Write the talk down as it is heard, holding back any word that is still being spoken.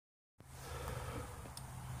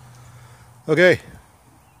Okay,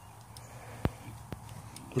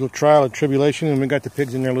 little trial and tribulation, and we got the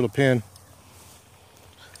pigs in their little pen.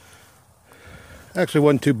 Actually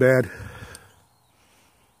wasn't too bad.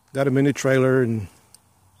 Got them in the trailer, and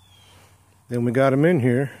then we got them in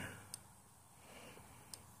here.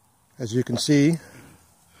 As you can see,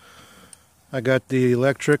 I got the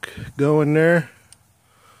electric going there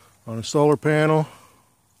on a solar panel.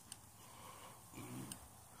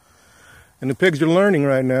 And the pigs are learning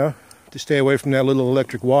right now to stay away from that little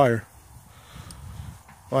electric wire.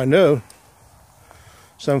 Well, I know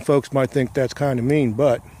some folks might think that's kind of mean,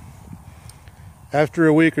 but after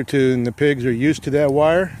a week or two and the pigs are used to that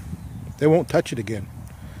wire, they won't touch it again.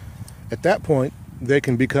 At that point, they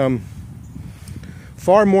can become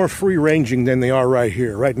far more free-ranging than they are right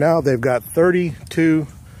here. Right now, they've got 32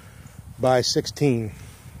 by 16.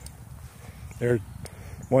 They're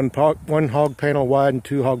one hog panel wide and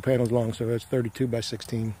 2 hog panels long, so that's 32 by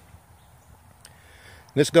 16.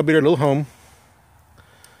 This is going to be their little home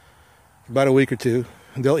for about a week or two.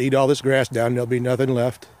 They'll eat all this grass down, there'll be nothing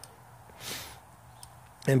left.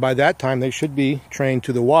 And by that time, they should be trained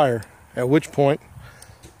to the wire, at which point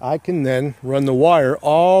I can then run the wire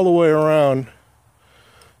all the way around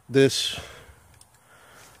this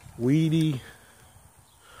weedy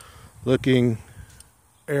looking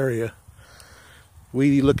area.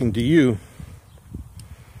 Weedy looking to you,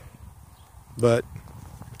 but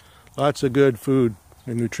lots of good food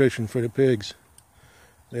and nutrition for the pigs.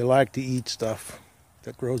 They like to eat stuff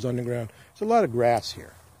that grows on the ground. There's a lot of grass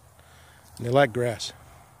here, and they like grass.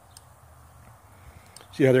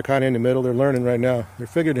 See how they're kind of in the middle? They're learning right now. They're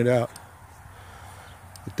figuring it out.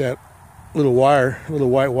 But that little wire, little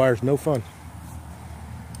white wire, is no fun.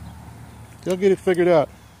 They'll get it figured out.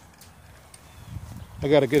 I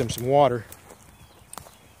got to get them some water.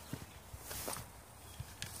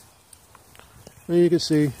 Well, you can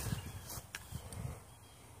see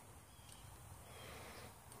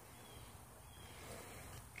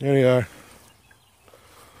there they are,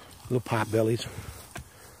 little potbellies.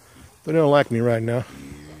 But they don't like me right now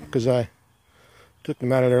because I took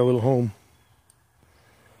them out of their little home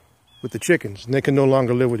with the chickens, and they can no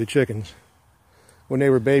longer live with the chickens. When they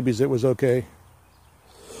were babies, it was okay.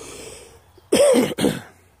 The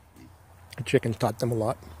chickens taught them a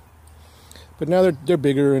lot, but now they're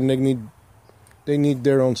bigger and they need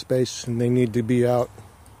their own space, and they need to be out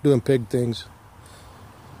doing pig things,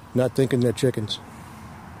 not thinking they're chickens.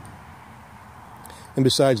 And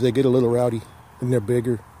besides, they get a little rowdy and they're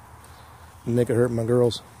bigger, and they could hurt my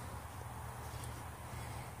girls.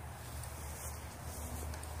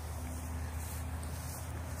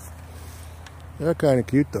 They're kind of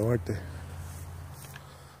cute though, aren't they?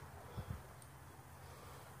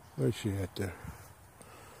 Where's she at there?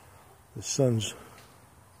 The sun's...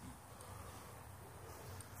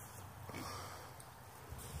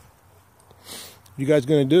 What you guys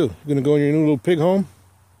gonna do? You gonna go in your new little pig home?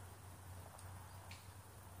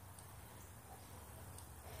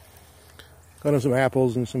 Got them some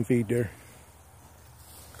apples and some feed there.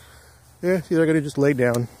 Yeah, see, they're gonna just lay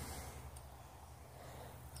down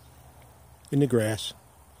in the grass.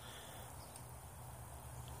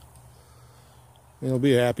 They'll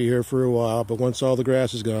be happy here for a while, but once all the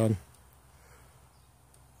grass is gone,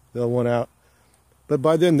 they'll want out. But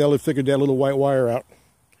by then, they'll have figured that little white wire out.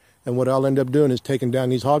 And what I'll end up doing is taking down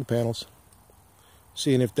these hog panels,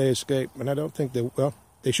 seeing if they escape. And I don't think they, well,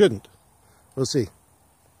 they shouldn't. We'll see.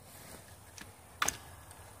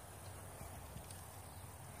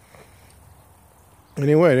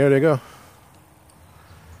 Anyway, there they go.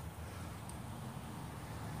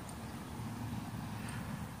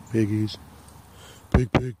 Piggies.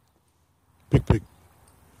 Big pig. Big pig.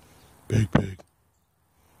 Big pig.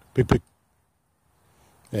 Big pig.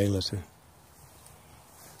 Hey, listen.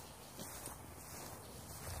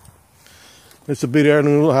 This will be there in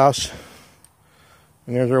the little house.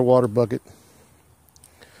 And there's our water bucket.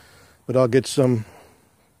 But I'll get some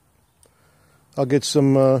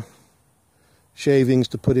shavings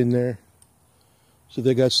to put in there, so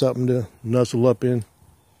they got something to nuzzle up in.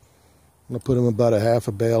 I'll put them about a half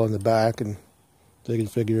a bale in the back, and they can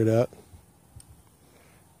figure it out.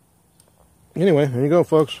 Anyway, there you go,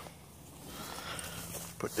 folks.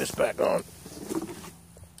 Put this back on.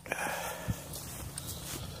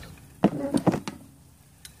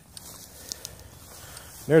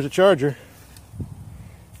 There's a charger.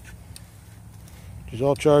 She's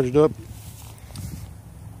all charged up,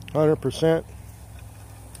 100%.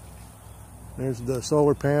 There's the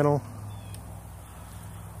solar panel.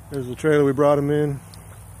 There's the trailer we brought them in.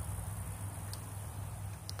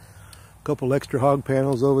 A couple extra hog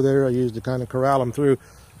panels over there I used to kind of corral them through.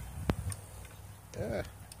 Yeah.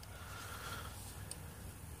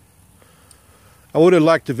 I would have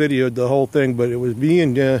liked to video the whole thing, but it was me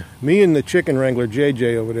and the chicken wrangler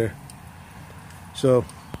JJ over there. So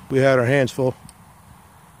we had our hands full.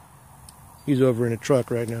 He's over in a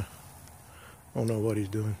truck right now. I don't know what he's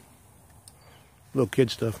doing. Little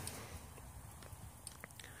kid stuff.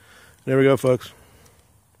 There we go, folks.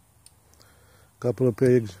 Couple of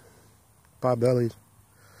pigs, potbellies,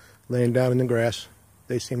 laying down in the grass.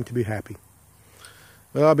 They seem to be happy.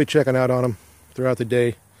 Well, I'll be checking out on them throughout the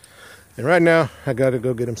day. And right now, I got to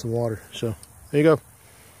go get them some water. So, there you go.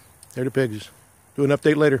 There are the pigs. Do an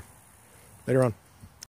update later. Later on.